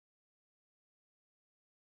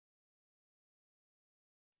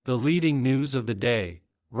The leading news of the day: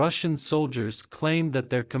 Russian soldiers claimed that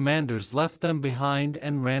their commanders left them behind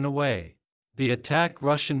and ran away. The attack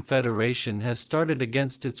Russian Federation has started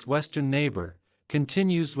against its western neighbor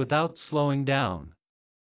continues without slowing down.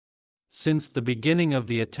 Since the beginning of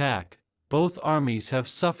the attack, both armies have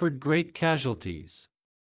suffered great casualties.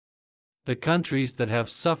 The countries that have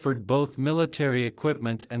suffered both military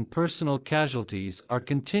equipment and personal casualties are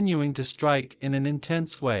continuing to strike in an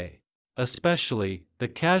intense way. Especially, the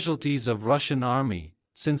casualties of Russian army,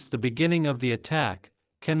 since the beginning of the attack,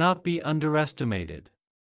 cannot be underestimated.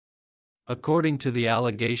 According to the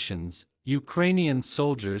allegations, Ukrainian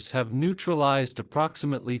soldiers have neutralized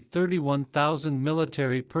approximately 31,000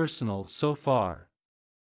 military personnel so far.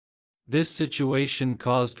 This situation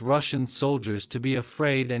caused Russian soldiers to be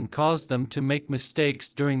afraid and caused them to make mistakes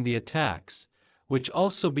during the attacks, which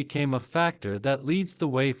also became a factor that leads the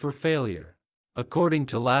way for failure. According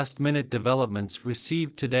to last-minute developments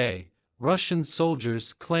received today, Russian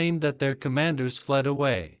soldiers claimed that their commanders fled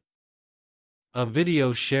away. A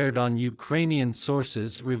video shared on Ukrainian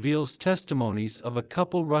sources reveals testimonies of a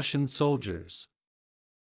couple Russian soldiers.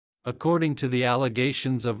 According to the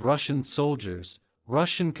allegations of Russian soldiers,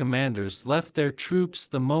 Russian commanders left their troops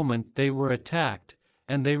the moment they were attacked,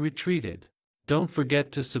 and they retreated. Don't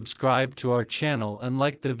forget to subscribe to our channel and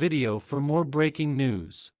like the video for more breaking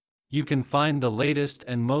news. You can find the latest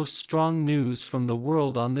and most strong news from the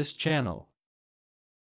world on this channel.